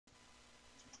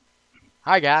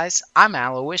Hi guys, I'm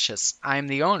Aloysius. I'm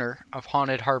the owner of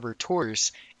Haunted Harbor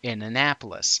Tours in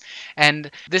Annapolis, and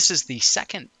this is the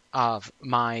second of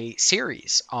my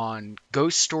series on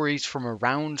ghost stories from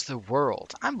around the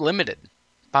world. I'm limited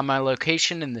by my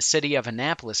location in the city of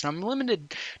Annapolis, and I'm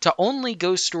limited to only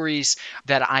ghost stories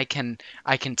that I can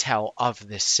tell of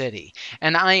this city.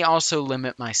 And I also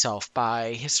limit myself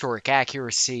by historic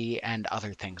accuracy and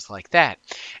other things like that.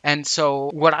 And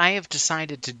so what I have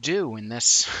decided to do in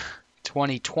this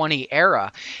 2020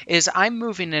 era is I'm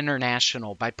moving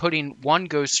international by putting one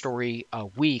ghost story a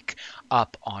week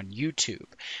up on YouTube.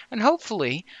 And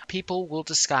hopefully, people will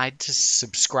decide to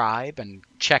subscribe and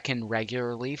check in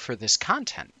regularly for this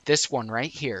content. This one right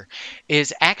here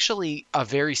is actually a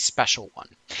very special one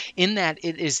in that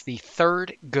it is the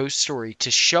third ghost story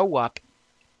to show up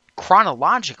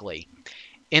chronologically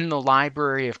in the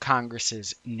Library of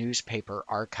Congress's newspaper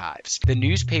archives. The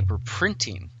newspaper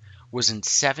printing was in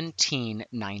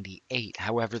 1798.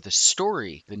 However,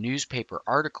 the newspaper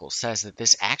article says that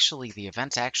the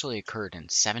events actually occurred in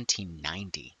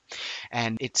 1790.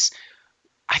 And it's,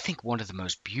 I think, one of the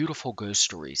most beautiful ghost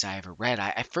stories I ever read.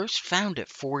 I first found it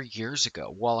 4 years ago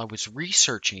while I was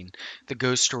researching the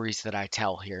ghost stories that I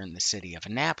tell here in the city of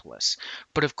Annapolis.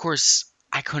 But of course,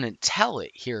 I couldn't tell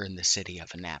it here in the city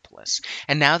of Annapolis.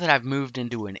 And now that I've moved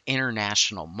into an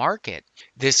international market,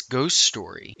 this ghost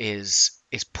story is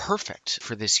perfect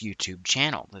for this YouTube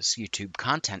channel, this YouTube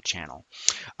content channel.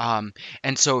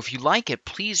 And so if you like it,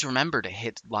 please remember to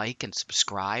hit like and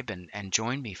subscribe and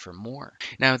join me for more.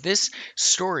 Now, this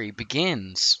story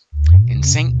begins in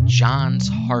St. John's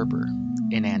Harbor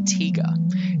in Antigua.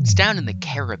 It's down in the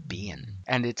Caribbean,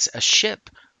 and it's a ship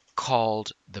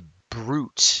called the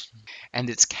Brute, and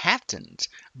it's captained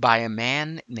by a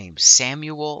man named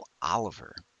Samuel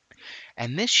Oliver.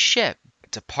 And this ship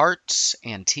departs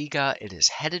Antigua. It is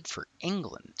headed for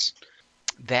England.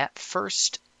 That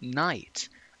first night,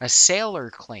 a sailor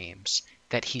claims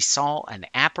that he saw an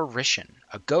apparition,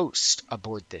 a ghost,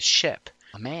 aboard this ship,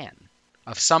 a man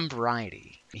of some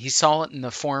variety. He saw it in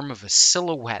the form of a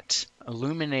silhouette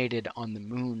illuminated on the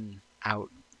moon out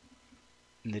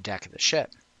in the deck of the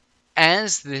ship.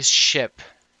 As this ship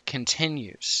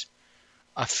continues,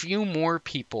 a few more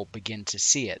people begin to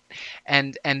see it.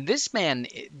 And this man,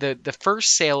 the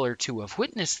first sailor to have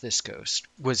witnessed this ghost,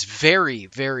 was very,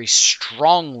 very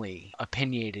strongly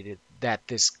opinionated that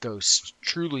this ghost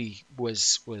truly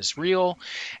was real,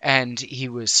 and he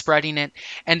was spreading it.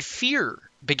 And fear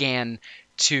began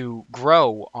to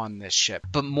grow on this ship.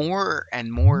 But more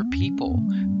and more people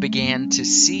began to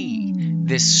see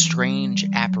this strange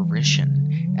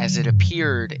apparition as it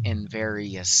appeared in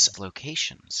various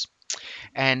locations.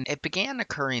 And it began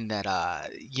occurring that,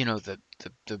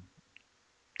 the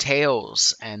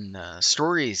tales and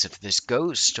stories of this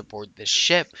ghost aboard this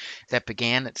ship that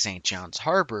began at St. John's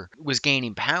Harbor was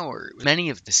gaining power. Many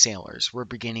of the sailors were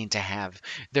beginning to have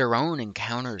their own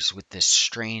encounters with this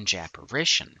strange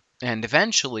apparition. And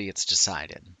eventually it's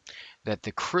decided that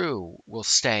the crew will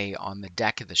stay on the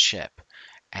deck of the ship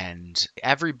and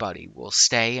everybody will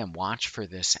stay and watch for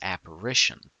this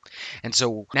apparition. And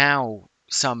so now,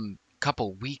 some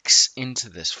couple weeks into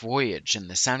this voyage in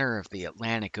the center of the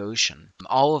Atlantic Ocean,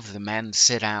 all of the men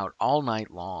sit out all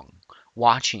night long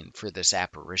watching for this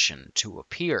apparition to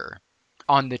appear.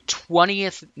 On the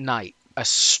 20th night, a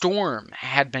storm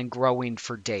had been growing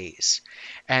for days,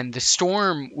 and the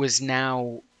storm was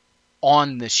now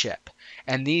on the ship.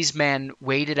 And these men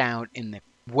waited out in the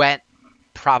wet,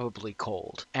 probably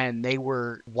cold, and they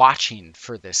were watching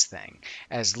for this thing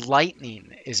as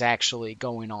lightning is actually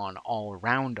going on all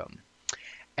around them.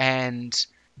 And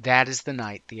that is the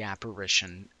night the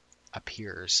apparition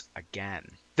appears again.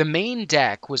 The main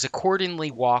deck was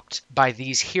accordingly walked by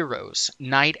these heroes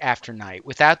night after night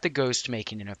without the ghost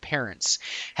making an appearance.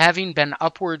 Having been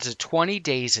upwards of 20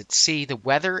 days at sea, the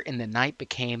weather in the night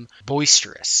became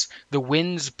boisterous. The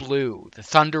winds blew, the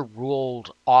thunder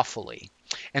rolled awfully,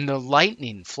 and the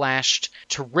lightning flashed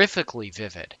terrifically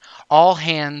vivid. All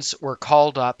hands were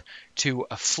called up to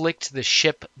afflict the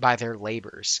ship by their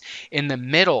labors. In the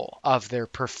middle of their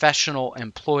professional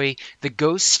employ, the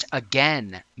ghost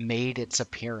again made its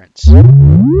appearance. And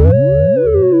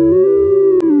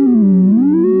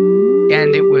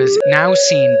it was now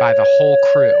seen by the whole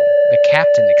crew, the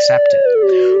captain excepted.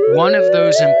 One of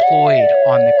those employed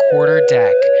on the quarter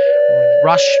deck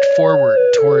rushed forward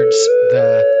towards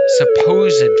the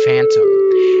supposed phantom,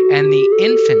 and the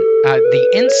instant,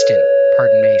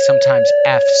 sometimes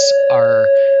F's are,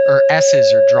 or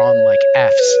S's are drawn like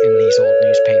F's in these old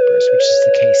newspapers, which is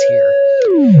the case here.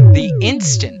 The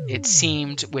instant it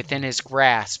seemed within his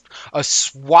grasp, a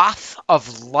swath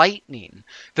of lightning,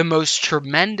 the most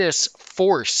tremendous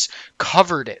force,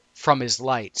 covered it from his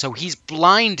light. So he's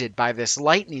blinded by this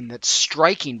lightning that's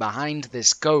striking behind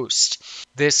this ghost.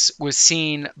 This was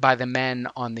seen by the men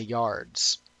on the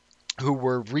yards, who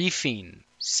were reefing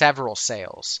several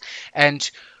sails, and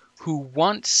who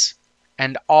once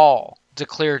and all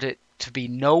declared it to be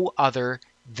no other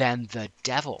than the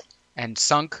devil, and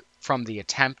sunk from the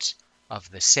attempt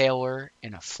of the sailor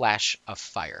in a flash of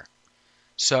fire.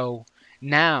 So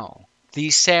now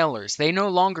these sailors, they no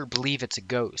longer believe it's a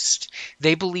ghost.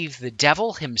 They believe the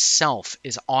devil himself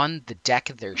is on the deck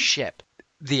of their ship.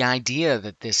 The idea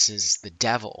that this is the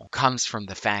devil comes from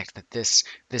the fact that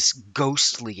this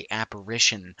ghostly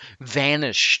apparition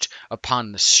vanished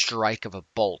upon the strike of a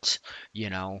bolt.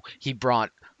 He brought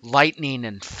lightning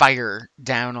and fire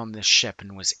down on this ship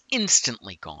and was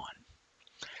instantly gone.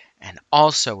 And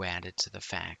also added to the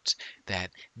fact that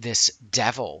this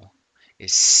devil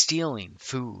is stealing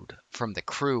food from the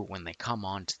crew when they come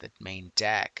onto the main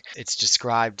deck. It's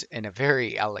described in a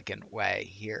very elegant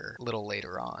way here a little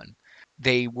later on.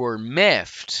 They were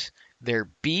miffed their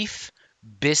beef,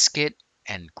 biscuit,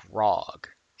 and grog.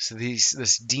 So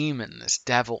this demon, this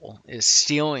devil, is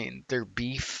stealing their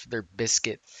beef, their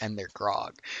biscuit, and their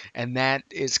grog. And that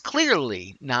is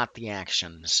clearly not the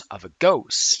actions of a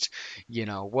ghost.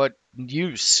 What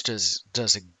use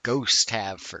does a ghost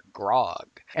have for grog?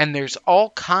 And there's all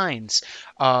kinds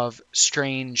of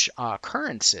strange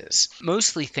occurrences,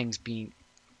 mostly things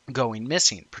going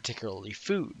missing, particularly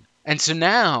food. And so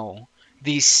now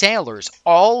these sailors,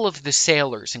 all of the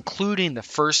sailors, including the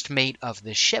first mate of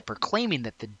the ship, are claiming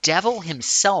that the devil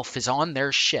himself is on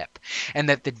their ship and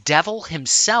that the devil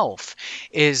himself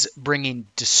is bringing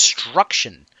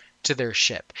destruction to their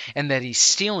ship and that he's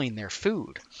stealing their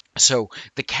food. So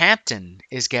the captain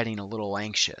is getting a little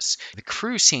anxious. The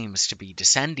crew seems to be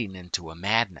descending into a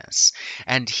madness.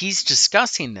 And he's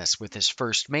discussing this with his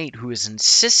first mate, who is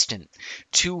insistent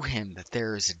to him that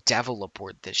there is a devil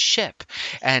aboard this ship.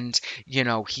 And,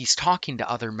 he's talking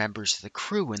to other members of the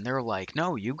crew, and they're like,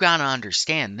 no, you gotta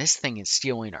understand, this thing is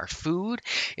stealing our food.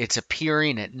 It's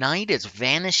appearing at night. It's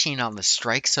vanishing on the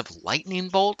strikes of lightning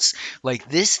bolts. Like,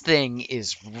 this thing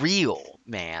is real,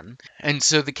 man. And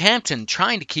so the captain,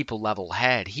 trying to keep a level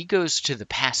head, he goes to the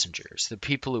passengers, the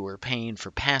people who are paying for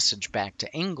passage back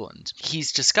to England.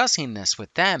 He's discussing this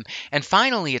with them, and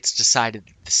finally it's decided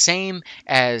that the same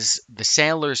as the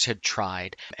sailors had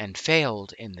tried and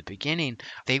failed in the beginning,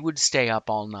 they would stay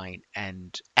up all night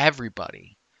and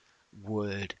everybody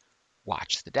would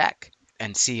watch the deck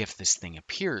and see if this thing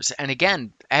appears. And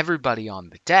again, everybody on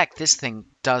the deck, this thing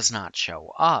does not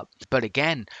show up. But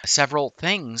again, several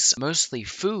things, mostly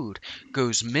food,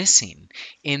 goes missing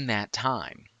in that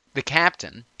time. The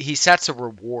captain, he sets a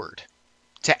reward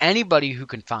to anybody who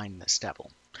can find this devil.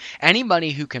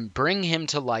 Anybody who can bring him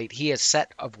to light, he has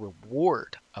set a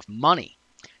reward of money,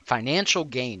 financial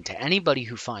gain to anybody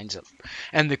who finds him.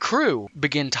 And the crew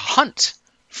begin to hunt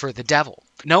for the devil.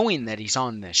 Knowing that he's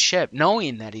on this ship,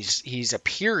 knowing that he's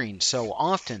appearing so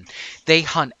often, they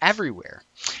hunt everywhere.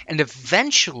 And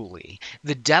eventually,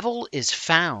 the devil is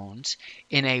found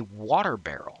in a water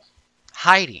barrel,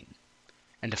 hiding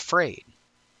and afraid.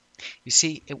 You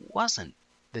see, it wasn't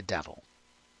the devil.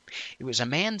 It was a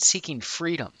man seeking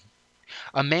freedom,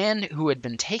 a man who had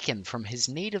been taken from his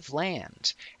native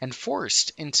land and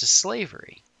forced into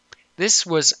slavery. This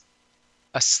was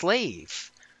a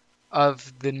slave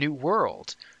of the New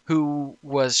World who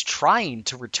was trying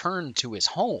to return to his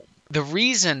home. The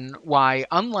reason why,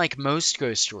 unlike most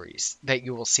ghost stories that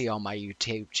you will see on my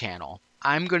YouTube channel,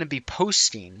 I'm going to be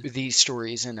posting these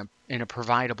stories in a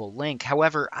providable link.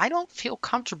 However, I don't feel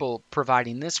comfortable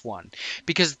providing this one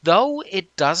because though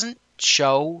it doesn't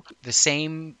show the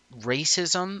same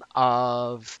racism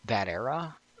of that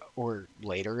era, or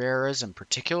later eras in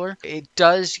particular, it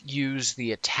does use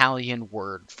the Italian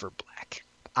word for black.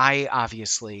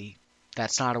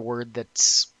 That's not a word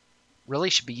that's really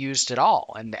should be used at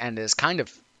all, and is kind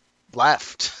of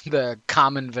left the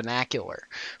common vernacular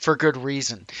for good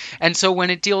reason. And so when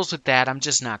it deals with that, I'm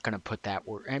just not going to put that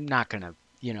word. I'm not going to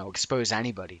expose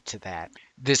anybody to that.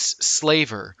 This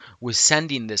slaver was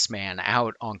sending this man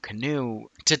out on canoe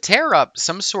to tear up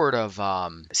some sort of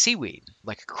seaweed,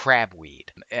 like a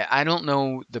crabweed. I don't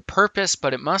know the purpose,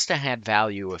 but it must have had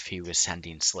value if he was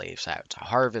sending slaves out to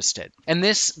harvest it. And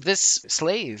this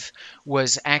slave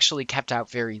was actually kept out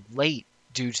very late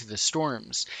due to the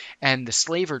storms. And the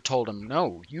slaver told him,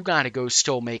 no, you got to go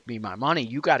still make me my money.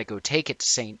 You got to go take it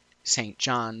to St.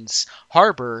 John's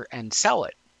Harbor and sell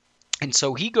it. And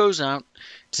so he goes out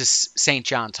to St.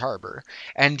 John's Harbor,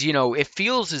 and it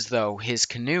feels as though his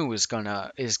canoe is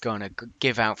gonna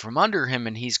give out from under him,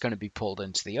 and he's gonna be pulled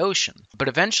into the ocean. But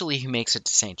eventually, he makes it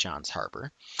to St. John's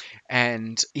Harbor,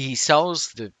 and he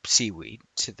sells the seaweed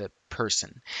to the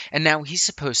person, and now he's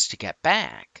supposed to get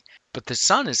back. But the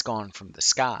sun is gone from the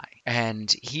sky,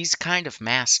 and he's kind of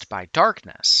masked by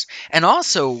darkness. And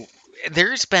also,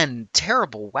 there's been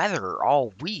terrible weather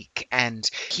all week, and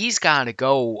he's got to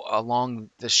go along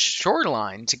the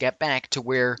shoreline to get back to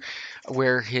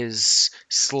where his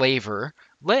slaver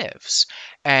lives.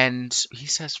 And he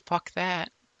says, "Fuck that."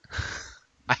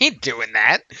 I ain't doing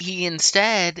that.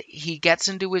 He gets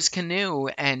into his canoe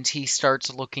and he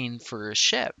starts looking for a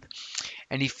ship.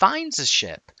 And he finds a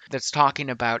ship that's talking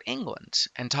about England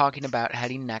and talking about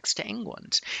heading next to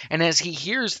England. And as he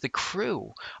hears the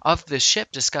crew of the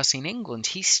ship discussing England,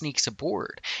 he sneaks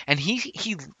aboard and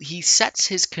he sets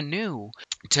his canoe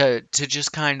to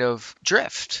just kind of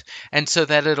drift, and so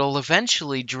that it'll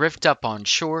eventually drift up on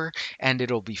shore and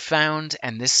it'll be found,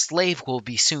 and this slave will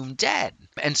be soon dead.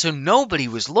 And so nobody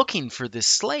was looking for this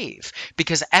slave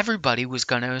because everybody was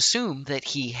going to assume that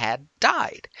he had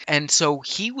died. And so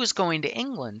he was going to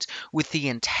England with the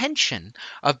intention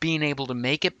of being able to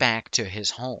make it back to his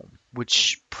home,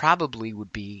 which probably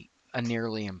would be a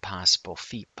nearly impossible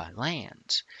feat by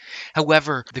land.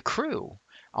 However, the crew,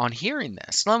 on hearing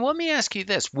this, now let me ask you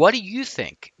this. What do you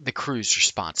think the crew's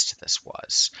response to this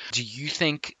was? Do you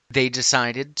think they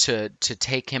decided to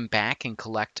take him back and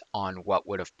collect on what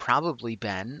would have probably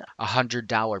been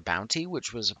 $100 bounty,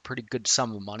 which was a pretty good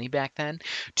sum of money back then?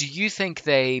 Do you think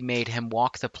they made him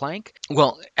walk the plank?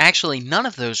 Well, actually, none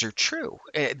of those are true.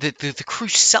 The crew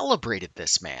celebrated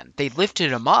this man. They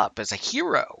lifted him up as a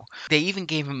hero. They even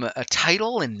gave him a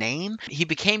title and name. He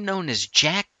became known as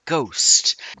Jack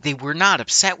Ghost. They were not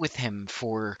upset with him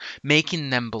for making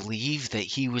them believe that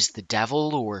he was the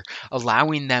devil or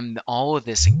allowing them all of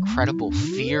this incredible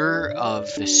fear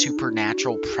of the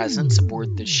supernatural presence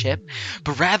aboard the ship,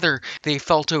 but rather they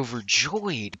felt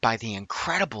overjoyed by the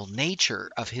incredible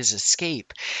nature of his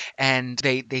escape. And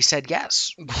they said,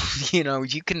 yes,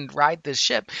 you can ride this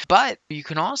ship, but you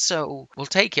can also, we'll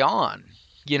take you on.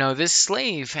 This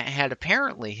slave had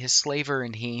apparently, his slaver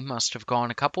and he must have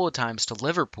gone a couple of times to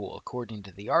Liverpool, according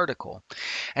to the article.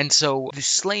 And so the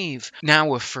slave,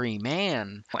 now a free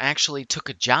man, actually took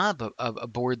a job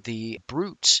aboard the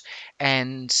Brute,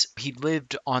 and he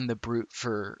lived on the Brute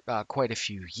for quite a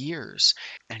few years,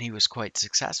 and he was quite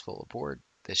successful aboard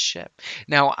this ship.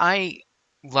 Now, I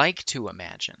like to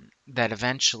imagine that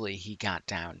eventually he got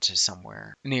down to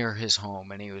somewhere near his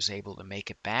home and he was able to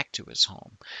make it back to his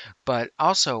home. But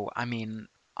also, I mean,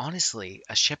 honestly,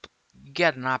 you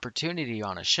get an opportunity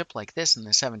on a ship like this in the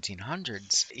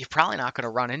 1700s, you're probably not going to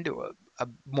run into a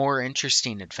more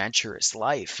interesting, adventurous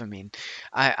life. I mean,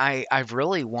 I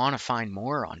really want to find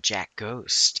more on Jack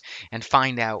Ghost and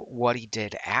find out what he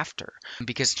did after,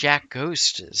 because Jack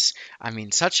Ghost is, I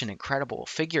mean, such an incredible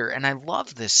figure, and I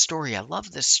love this story. I love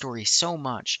this story so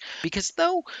much because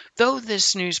though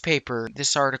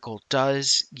this article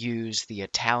does use the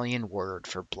Italian word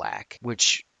for black,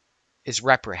 which is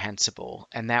reprehensible,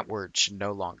 and that word should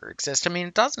no longer exist. I mean,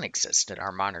 it doesn't exist in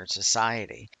our modern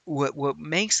society. What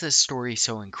makes this story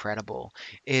so incredible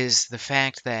is the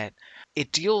fact that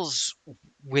it deals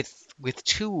with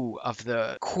two of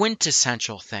the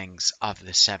quintessential things of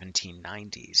the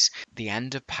 1790s.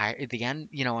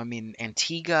 I mean,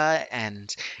 Antigua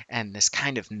and this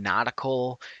kind of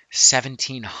nautical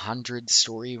 1700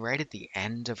 story right at the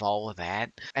end of all of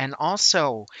that. And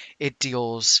also it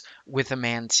deals with a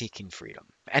man seeking freedom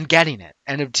and getting it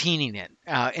and obtaining it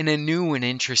in a new and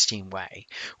interesting way,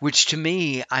 which to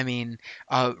me, I mean,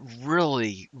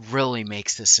 really, really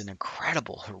makes this an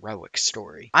incredible heroic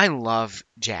story. I love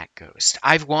Jack Ghost.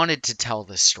 I've wanted to tell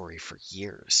this story for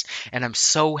years, and I'm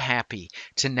so happy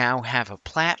to now have a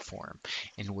platform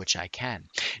in which I can.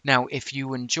 Now, if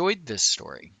you enjoyed this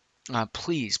story,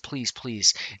 please, please,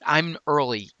 please. I'm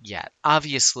early yet.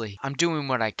 Obviously, I'm doing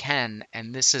what I can,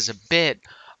 and this is a bit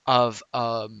of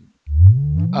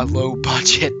a low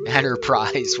budget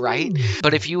enterprise, right?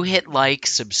 But if you hit like,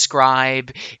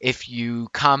 subscribe, if you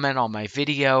comment on my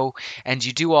video, and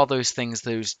you do all those things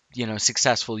those,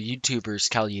 successful YouTubers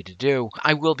tell you to do,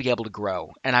 I will be able to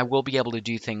grow, and I will be able to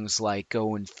do things like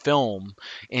go and film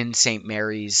in St.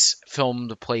 Mary's, film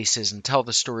the places, and tell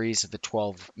the stories of the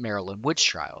 12 Maryland witch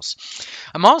trials.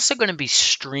 I'm also going to be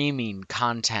streaming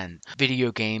content,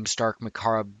 video games, dark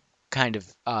macabre kind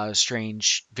of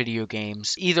strange video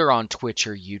games, either on Twitch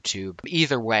or YouTube.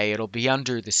 Either way, it'll be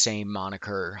under the same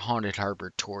moniker, Haunted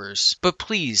Harbor Tours. But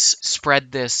please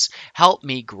spread this, help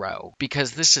me grow,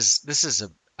 because this is a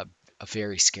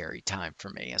very scary time for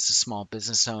me as a small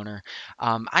business owner.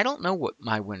 I don't know what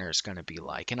my winter is going to be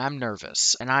like, and I'm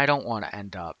nervous, and I don't want to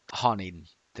end up haunting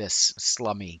this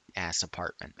slummy ass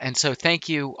apartment. And so, thank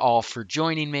you all for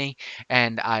joining me,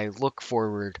 and I look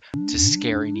forward to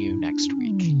scaring you next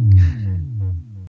week.